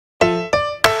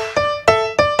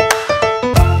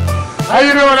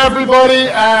you doing, everybody?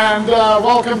 And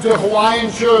welcome to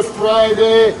Hawaiian Shirt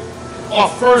Friday, our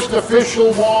first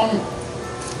official one.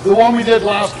 The one we did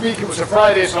last week, it was a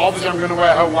Friday, so obviously I'm going to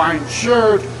wear a Hawaiian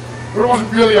shirt. But it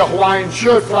wasn't really a Hawaiian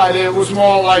Shirt Friday, it was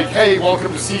more like, hey,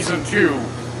 welcome to season 2.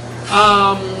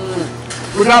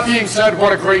 With that being said,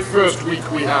 what a great first week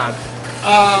we had.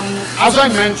 As I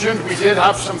mentioned, we did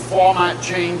have some format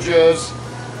changes.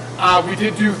 We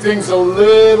did do things a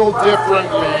little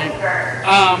differently.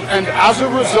 And as a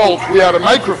result, we had a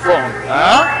microphone.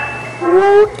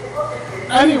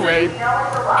 Anyway,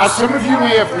 as some of you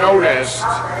may have noticed,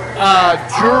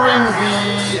 during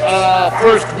the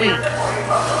first week,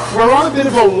 we're on a bit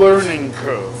of a learning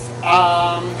curve.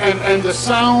 And the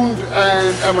sound,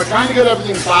 and we're trying to get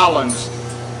everything balanced.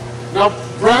 Now,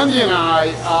 Brandy and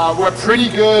I, we're pretty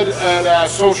good at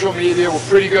social media, we're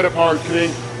pretty good at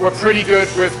marketing, we're pretty good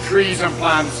with trees and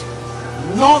plants.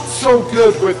 Not so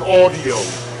good with audio.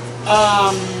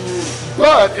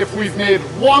 But if we've made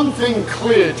one thing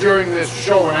clear during this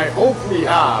show, and I hope we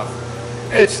have,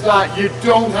 it's that you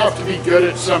don't have to be good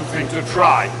at something to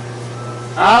try.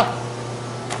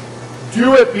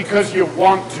 Do it because you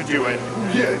want to do it.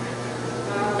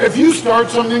 If you start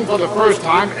something for the first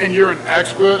time and you're an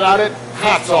expert at it,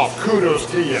 hats off, kudos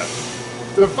to you.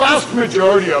 The vast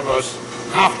majority of us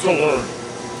have to learn.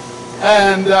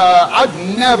 And I've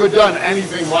never done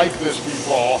anything like this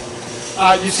before.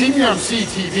 You see me on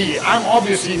CTV, I'm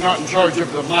obviously not in charge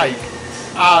of the mic.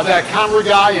 That camera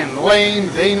guy and Lane,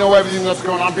 they know everything that's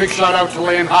going on. Big shout out to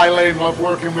Lane. Hi Lane, love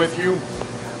working with you.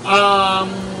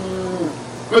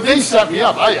 But they set me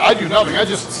up. I do nothing. I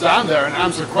just stand there and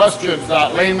answer questions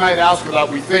that Lane might ask or that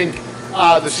we think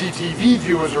the CTV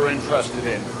viewers are interested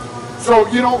in. So,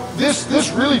 you know, this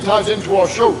really ties into our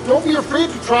show. Don't be afraid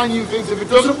to try new things. If it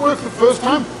doesn't work the first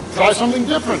time, try something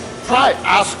different. Try,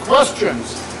 ask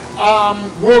questions,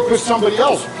 work with somebody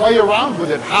else, play around with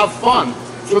it, have fun.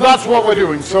 So that's what we're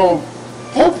doing. So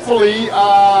hopefully,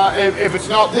 if it's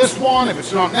not this one, if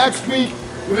it's not next week,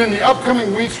 within the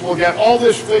upcoming weeks, we'll get all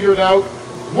this figured out.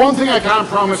 One thing I can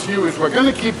promise you is we're going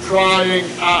to keep trying,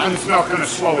 and it's not going to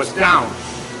slow us down.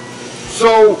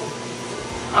 So,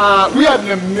 we had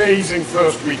an amazing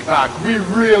first week back. We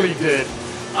really did.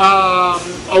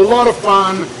 A lot of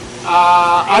fun.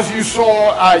 As you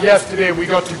saw yesterday, we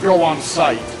got to go on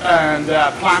site and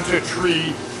plant a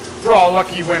tree for our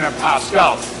lucky winner,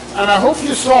 Pascal. And I hope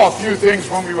you saw a few things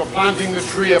when we were planting the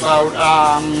tree about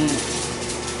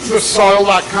the soil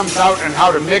that comes out and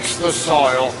how to mix the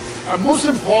soil. And most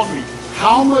importantly,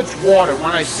 how much water.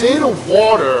 When I say to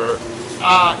water,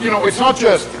 you know, it's not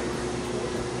just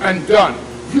and done.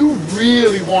 You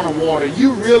really want to water.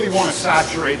 You really want to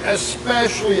saturate,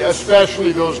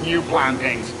 especially those new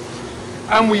plantings.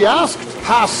 And we asked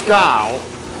Pascal,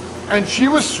 and she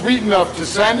was sweet enough to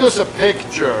send us a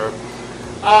picture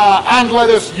and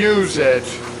let us use it.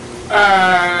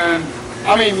 And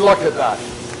I mean, look at that.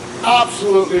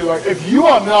 Absolutely, look. If you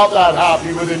are not that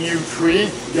happy with a new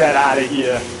tree, get out of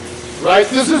here. Right?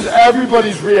 This is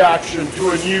everybody's reaction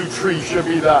to a new tree should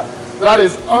be that. That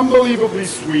is unbelievably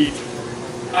sweet.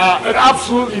 It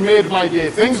absolutely made my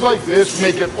day. Things like this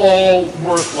make it all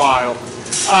worthwhile,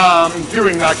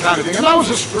 doing that kind of thing. And that was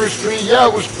a spruce tree. Yeah,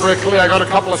 it was prickly. I got a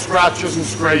couple of scratches and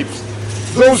scrapes.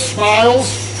 Those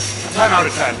smiles, 10 out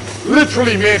of 10.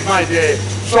 Literally made my day.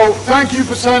 So thank you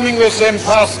for sending this in,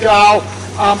 Pascal.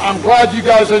 I'm glad you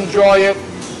guys enjoy it.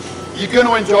 You're going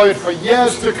to enjoy it for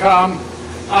years to come.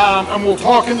 And we'll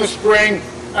talk in the spring,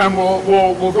 and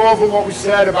we'll go over what we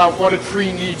said about what a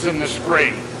tree needs in the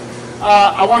spring.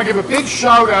 I want to give a big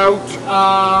shout out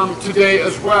today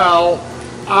as well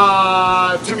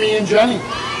to me and Jenny.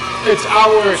 It's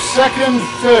our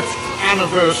 5th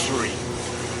anniversary.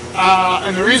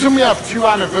 And the reason we have 2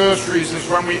 anniversaries is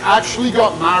when we actually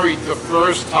got married the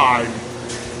first time.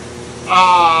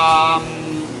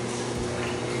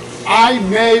 I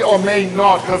may or may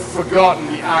not have forgotten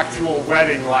the actual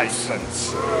wedding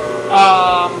license.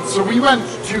 So we went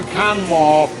to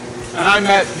Canmore, and I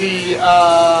met the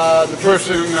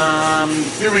person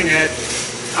doing it,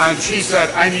 and she said,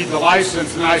 I need the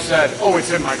license, and I said, oh,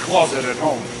 it's in my closet at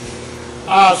home.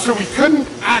 So we couldn't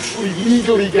actually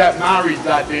legally get married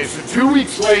that day, so 2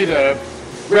 weeks later,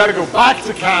 we had to go back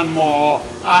to Canmore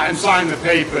and sign the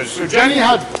papers. So Jenny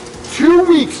had 2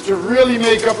 weeks to really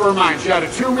make up her mind. She had a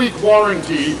 2-week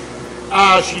warranty.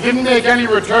 She didn't make any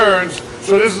returns,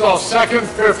 so this is our 2nd,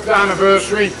 5th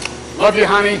anniversary. Love you,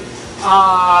 honey.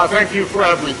 Thank you for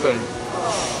everything.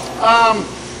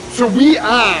 So we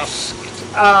asked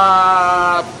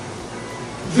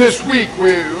this week.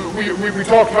 We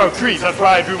talked about trees. That's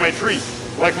why I drew my tree,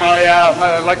 like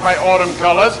my autumn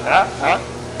colors.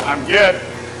 I'm good.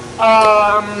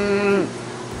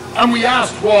 And we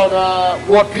asked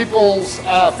what people's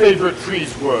favorite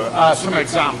trees were, some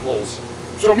examples.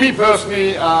 So me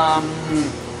personally, I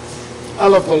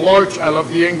love the larch, I love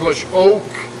the English oak,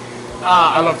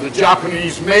 I love the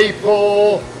Japanese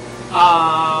maple.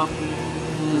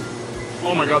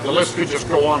 Oh my God, the list could just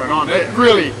go on and on. It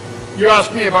really, you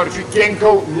asked me about a tree,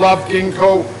 ginkgo, love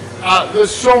ginkgo. There's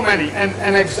so many,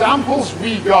 and examples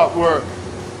we got were,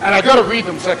 and I got to read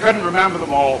them because I couldn't remember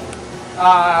them all.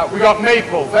 We got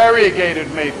maple,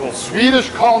 variegated maple, Swedish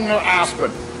Colin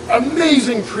aspen.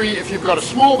 Amazing tree if you've got a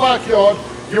small backyard,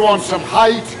 you want some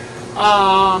height,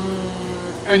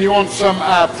 and you want some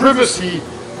privacy.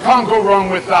 Can't go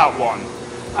wrong with that one.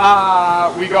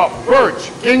 We got birch,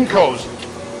 ginkgos,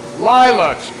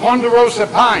 lilacs, ponderosa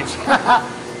pines.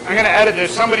 I'm going to edit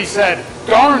this. Somebody said,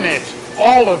 darn it,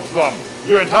 all of them.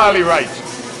 You're entirely right.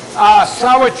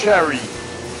 Sour cherry,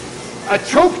 a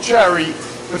choke cherry,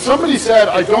 but somebody said,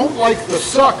 I don't like the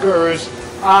suckers,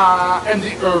 and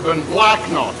the urban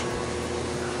blacknut.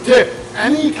 Tip,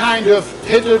 any kind of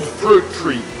pitted fruit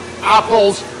tree,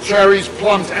 apples, cherries,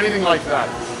 plums, anything like that.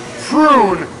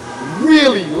 Prune,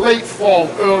 really late fall,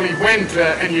 early winter,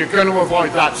 and you're going to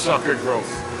avoid that sucker growth.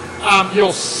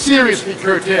 You'll seriously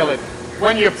curtail it.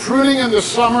 When you're pruning in the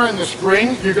summer and the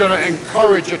spring, you're going to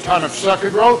encourage a ton of sucker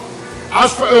growth.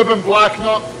 As for urban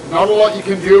blacknut, not a lot you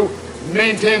can do.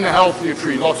 Maintain the health of your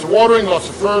tree. Lots of watering, lots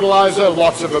of fertilizer,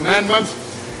 lots of amendments.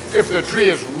 If the tree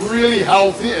is really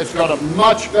healthy, it's got a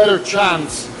much better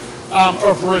chance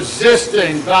of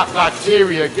resisting that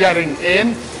bacteria getting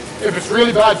in. If it's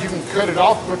really bad, you can cut it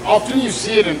off, but often you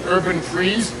see it in urban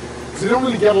trees because they don't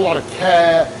really get a lot of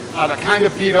care. They're kind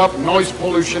of beat up, noise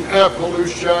pollution, air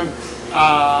pollution,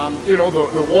 you know,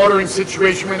 the watering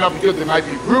situation may not be good, they might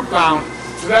be root bound,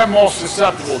 so they're more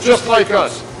susceptible, just like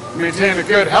us. Maintain a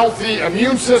good, healthy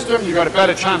immune system, you've got a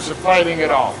better chance of fighting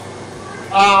it off.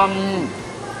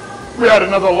 We had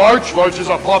another larch. Larches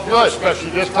are popular, especially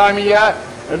this time of year.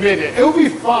 Admit it. It'll be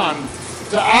fun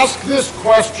to ask this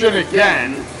question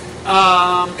again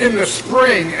in the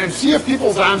spring and see if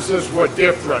people's answers were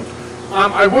different.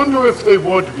 I wonder if they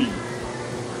would be.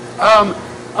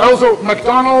 Also,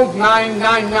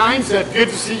 McDonald999 said, good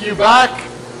to see you back.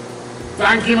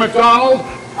 Thank you, McDonald.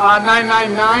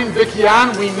 999, Vicky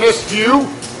Ann, we missed you.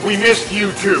 We missed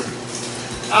you too.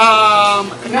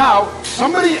 Now,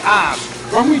 somebody asked,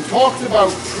 when we talked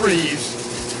about trees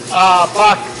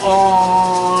back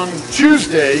on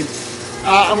Tuesday,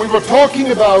 and we were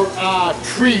talking about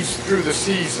trees through the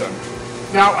season.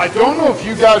 Now, I don't know if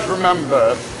you guys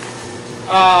remember,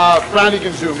 Brandy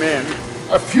can zoom in,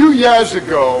 a few years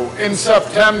ago in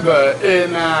September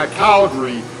in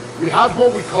Calgary, we had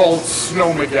what we called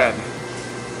Snowmageddon.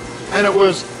 And it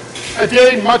was a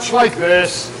day much like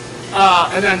this,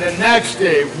 and then the next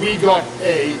day we got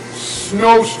a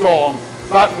snowstorm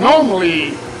that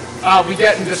normally we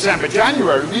get in December,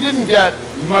 January. We didn't get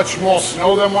much more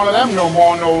snow than one of them, no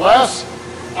more, no less.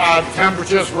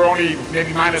 Temperatures were only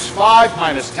maybe -5,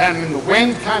 -10 in the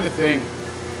wind kind of thing.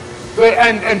 But,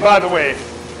 and by the way,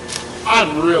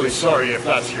 I'm really sorry if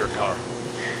that's your car.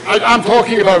 I'm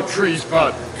talking about trees,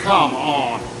 but come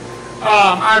on.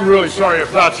 I'm really sorry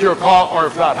if that's your car or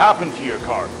if that happened to your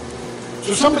car.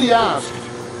 So somebody asked,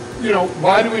 you know,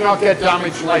 why do we not get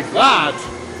damage like that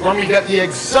when we get the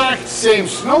exact same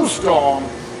snowstorm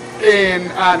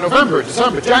in November,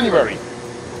 December, January?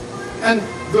 And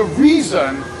the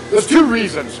reason, there's two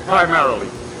reasons primarily.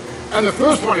 And the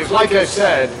first one is, like I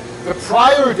said, the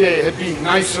prior day had been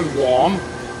nice and warm.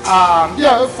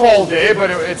 Yeah, a fall day, but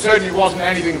it certainly wasn't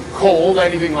anything cold,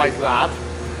 anything like that.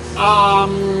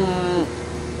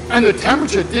 And the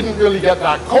temperature didn't really get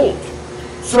that cold.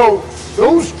 So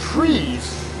those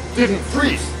trees didn't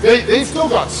freeze. They still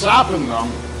got sap in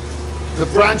them. The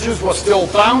branches were still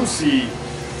bouncy.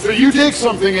 So you take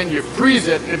something and you freeze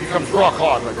it, and it becomes rock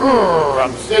hard, like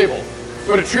unstable.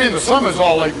 But a tree in the summer is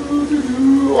all like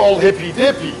all hippy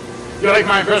dippy. You like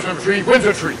my impression of a tree?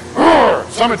 Winter tree.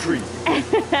 Summer tree.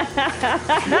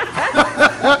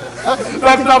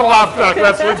 That's not a laugh track.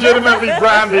 That's legitimately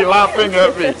Brandy laughing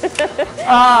at me.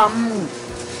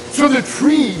 So the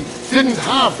tree didn't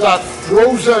have that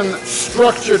frozen,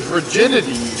 structured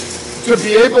rigidity to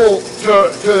be able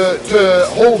to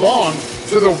hold on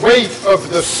to the weight of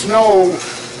the snow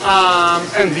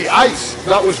and the ice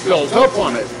that was built up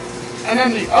on it. And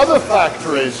then the other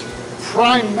factor is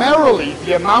primarily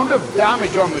the amount of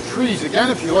damage on the trees. Again,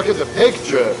 if you look at the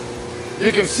picture,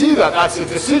 you can see that that's a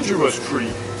deciduous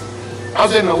tree,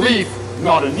 as in a leaf,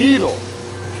 not a needle.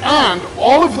 And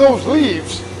all of those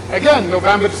leaves, again,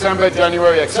 November, December,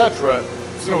 January, etc.,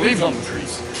 there's no leaves on the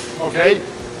trees, okay?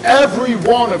 every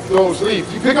one of those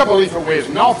leaves, you pick up a leaf that weighs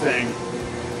nothing,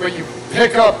 but you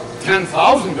pick up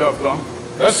 10,000 of them,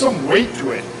 there's some weight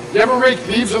to it. You ever rake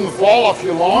leaves in the fall off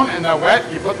your lawn and they're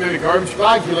wet, you put them in a garbage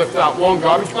bag, you lift that long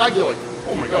garbage bag, you're like,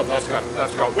 oh my God, that's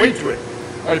got weight to it.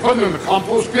 Or you put them in the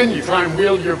compost bin, you try and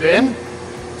wheel your bin,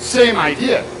 same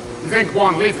idea. You think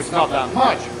one leaf is not that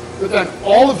much, but then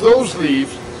all of those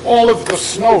leaves, all of the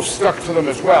snow stuck to them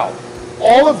as well.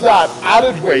 All of that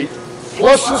added weight,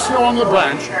 plus the snow on the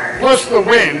branch, plus the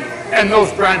wind, and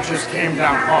those branches came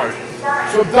down hard.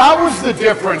 So that was the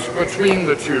difference between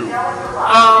the two.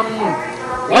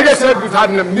 Like I said, we've had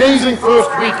an amazing first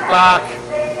week back.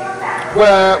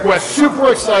 We're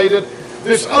super excited.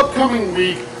 This upcoming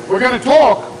week, we're going to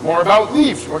talk more about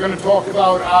leaves. We're going to talk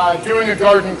about doing a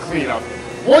garden cleanup.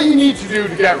 What you need to do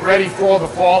to get ready for the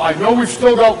fall. I know we've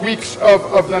still got weeks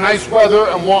of the nice weather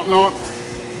and whatnot,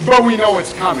 but we know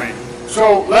it's coming.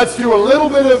 So let's do a little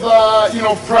bit of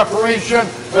preparation.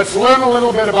 Let's learn a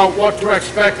little bit about what to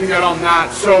expect and get on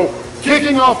that. So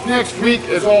kicking off next week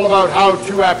is all about how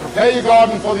to prepare your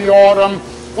garden for the autumn,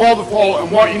 for the fall,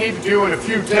 and what you need to do, and a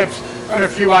few tips and a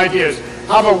few ideas.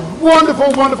 Have a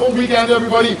wonderful, wonderful weekend,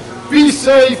 everybody. Be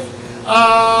safe,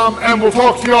 and we'll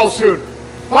talk to you all soon.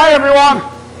 Bye, everyone.